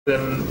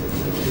Then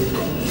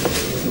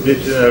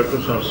this is an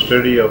ultrasound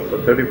study of a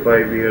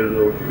 35 years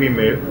old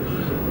female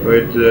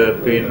with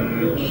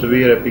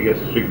severe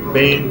epigastric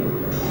pain,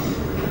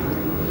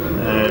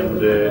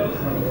 and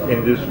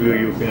in this view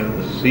you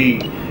can see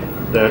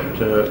that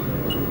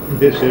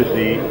this is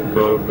the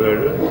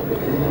gallbladder.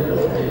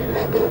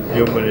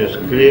 Human is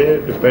clear,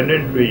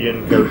 dependent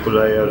vision,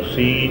 calculi are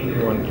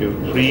seen, 1,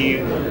 2,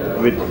 3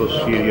 with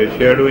posterior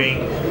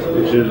shadowing.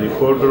 This is the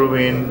portal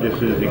vein,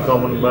 this is the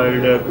common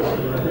bile duct,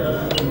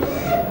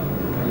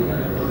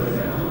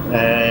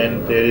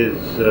 and there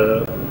is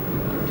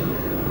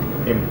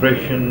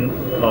impression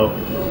of,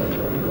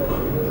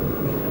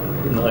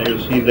 now you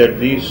see that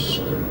these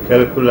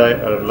calculi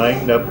are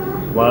lined up,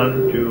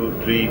 1, 2,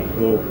 3,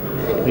 4.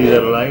 These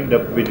are lined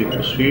up with the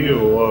posterior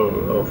wall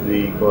of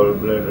the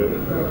gallbladder,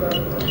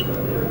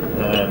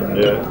 and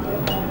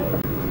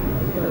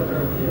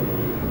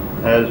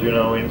as you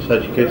know, in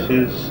such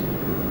cases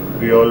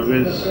we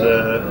always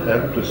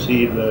have to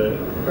see the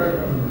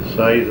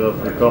size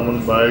of the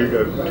common bile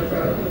duct,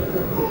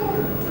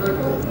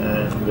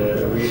 and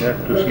we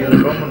have to see the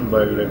common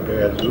bile duct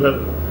as well,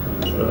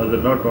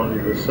 rather not only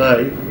the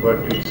size but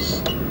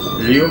its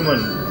lumen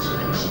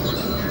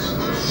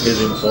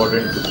is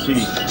important to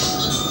see.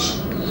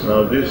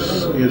 Now this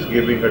is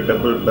giving a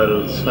double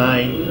barrel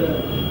sign,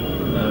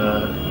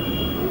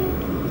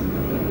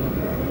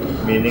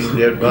 meaning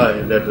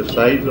thereby that the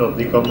size of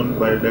the common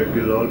bile duct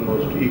is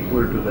almost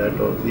equal to that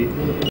of the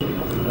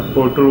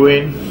portal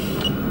vein.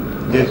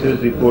 This is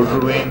the portal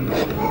vein,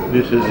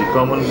 this is the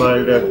common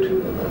bile duct.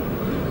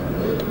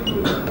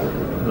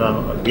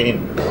 Now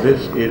again,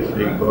 this is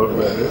the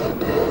gallbladder.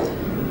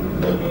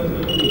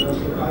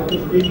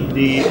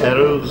 The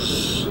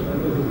arrows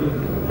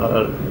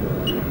are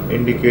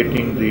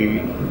indicating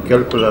the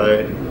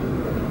calculi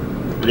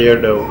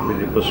layered out with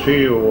the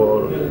posterior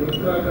wall.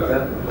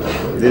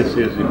 This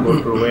is the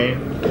portal vein,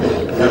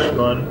 this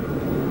one,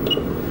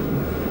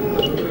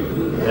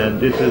 and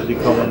this is the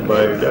common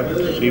bile duct,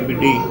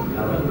 CBD.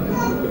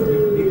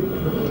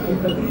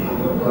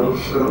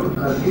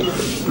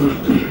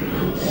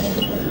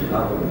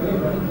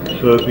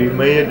 So if we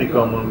measure the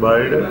common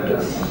bile duct,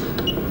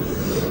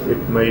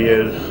 it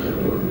measures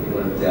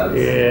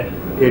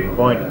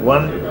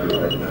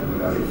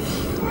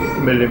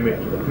 8.1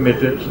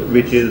 millimeters,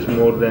 which is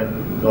more than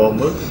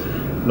normal.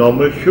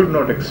 Normal should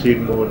not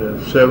exceed more than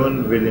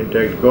 7 with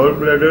intact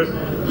gallbladder,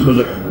 so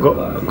the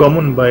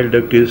common bile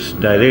duct is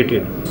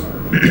dilated.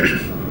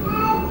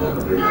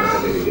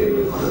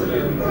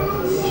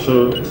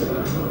 So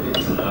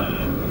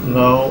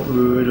now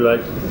we would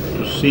like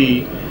to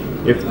see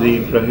if the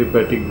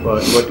intrahepatic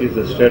bile, what is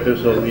the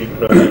status of the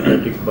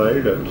intrahepatic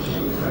bile ducts.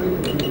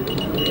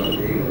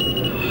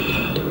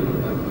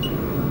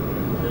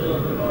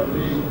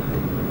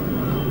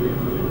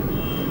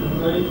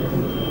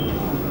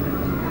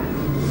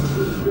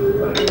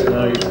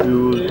 Now if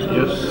you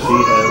just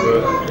have a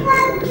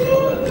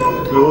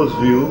close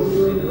view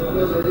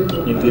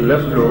in the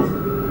left lobe,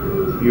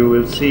 you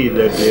will see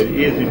that there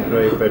is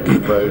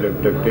intrahepatic bile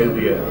duct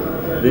ductasia.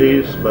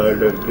 This bile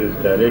duct is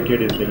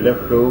dilated in the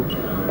left lobe,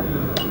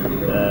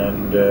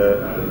 and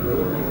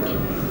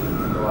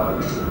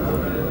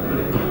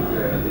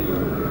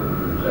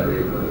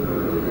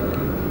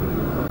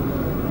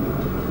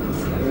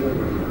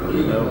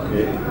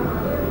okay,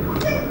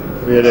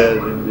 whereas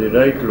in the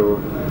right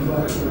lobe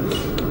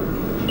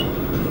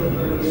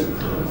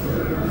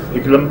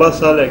एक लंबा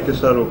सा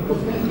लैक्टिसा रोको,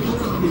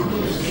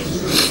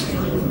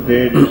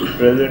 there is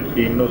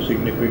presently no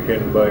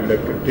significant bile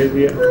duct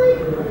ductasia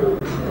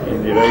in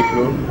the right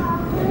lobe.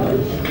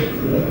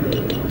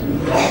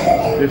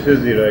 This is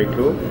the right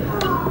lobe.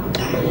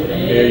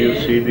 Here you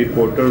see the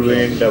portal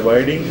vein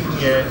dividing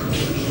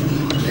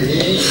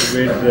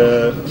with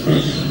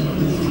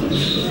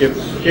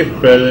if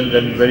present,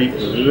 and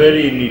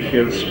very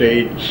initial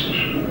stage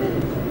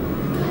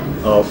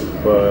of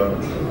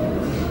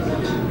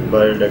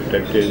bile duct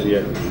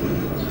ductasia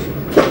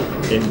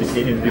in the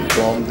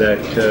form that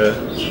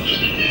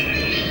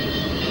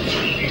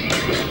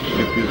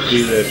if you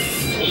see that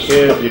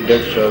here the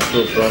ducts are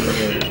so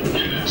prominent.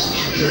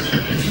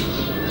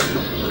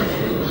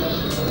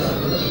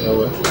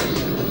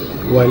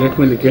 Violet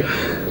में लिखे।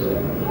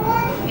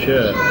 अच्छा,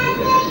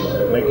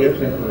 मैं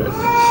कैसे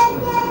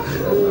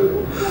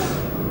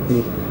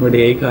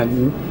बढ़िया ही कहानी।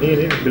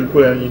 नहीं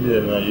बिल्कुल नहीं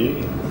देना जी।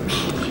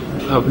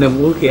 आपने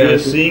वो किया। We are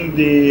seeing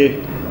the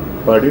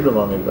body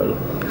dynamical.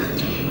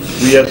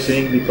 We are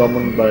seeing the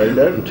common bile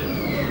duct,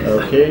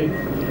 okay,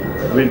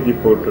 with the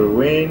portal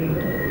vein.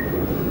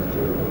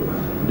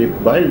 The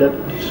bile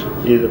duct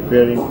is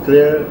appearing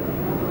clear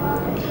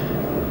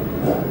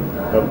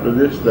up to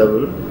this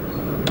level,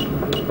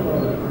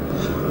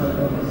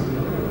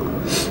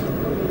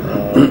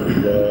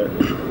 and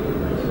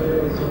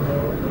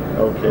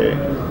okay,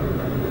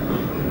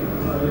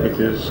 it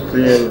is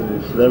clear in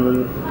this level.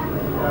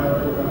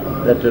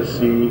 Let us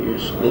see,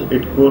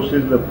 it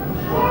crosses the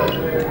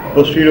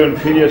posterior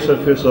inferior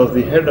surface of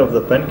the head of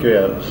the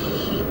pancreas.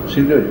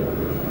 See there?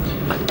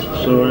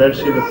 So let's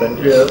see the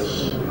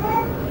pancreas.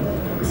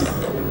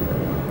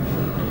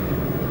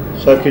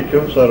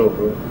 Sakichum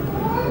Saroku.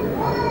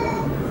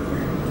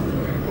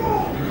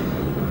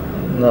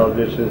 Now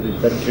this is the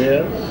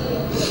pancreas.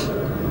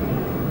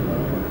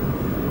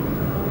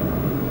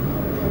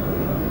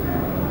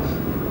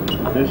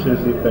 This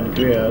is the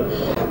pancreas,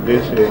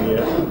 this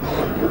area.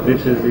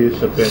 This is the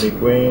splenic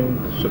vein,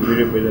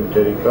 superior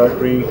mesenteric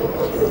artery.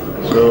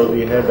 So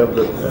the head of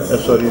the,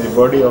 the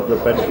body of the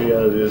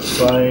pancreas is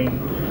fine.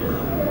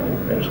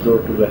 Let's go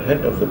to the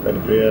head of the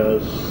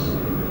pancreas.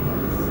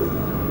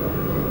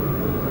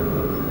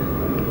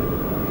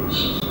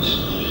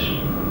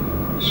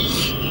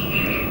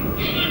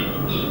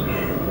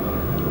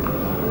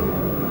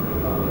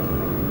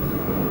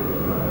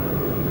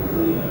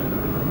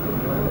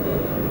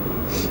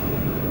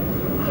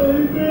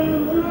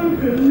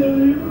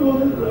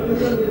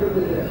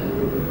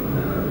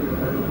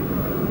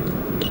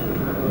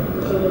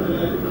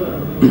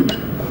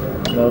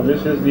 Now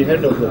this is the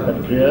head of the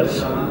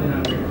pancreas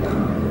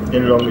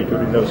in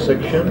longitudinal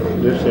section,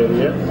 this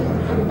area.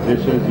 This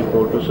is the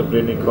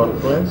portosplenic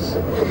confluence.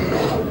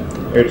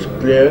 It's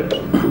clear.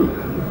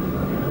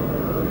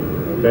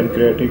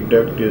 Pancreatic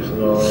duct is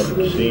not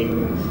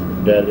seen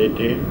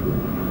dilated.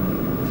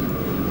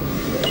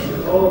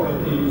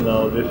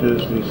 Now this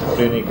is the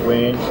splenic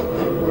vein.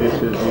 This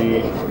is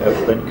the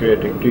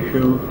pancreatic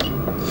tissue.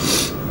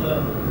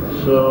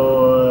 So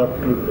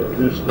up to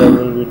this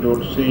level we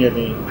don't see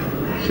any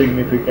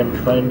significant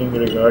finding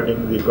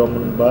regarding the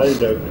common bile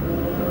duct.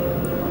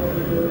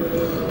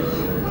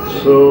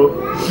 So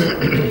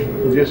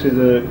this is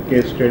a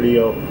case study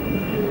of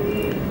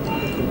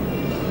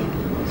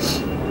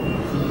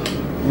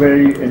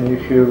very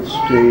initial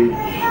stage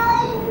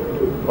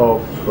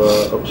of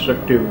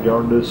obstructive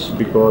jaundice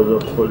because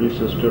of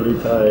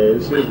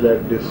cholecystolithiasis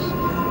that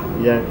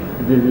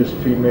this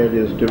female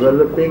is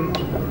developing.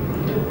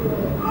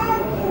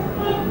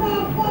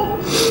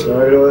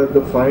 Now,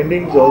 the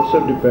findings also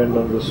depend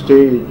on the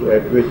stage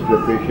at which the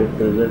patient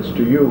presents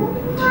to you.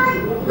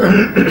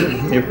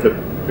 If the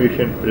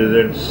patient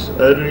presents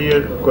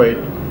quite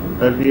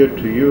earlier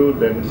to you,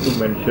 then to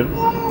mention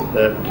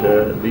that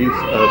these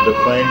are the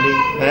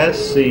findings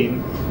as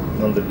seen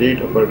on the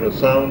date of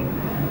ultrasound,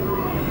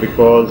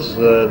 because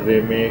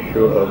they may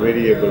show a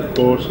variable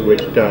course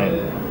with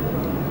time.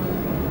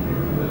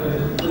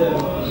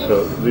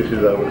 So this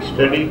is our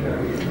study.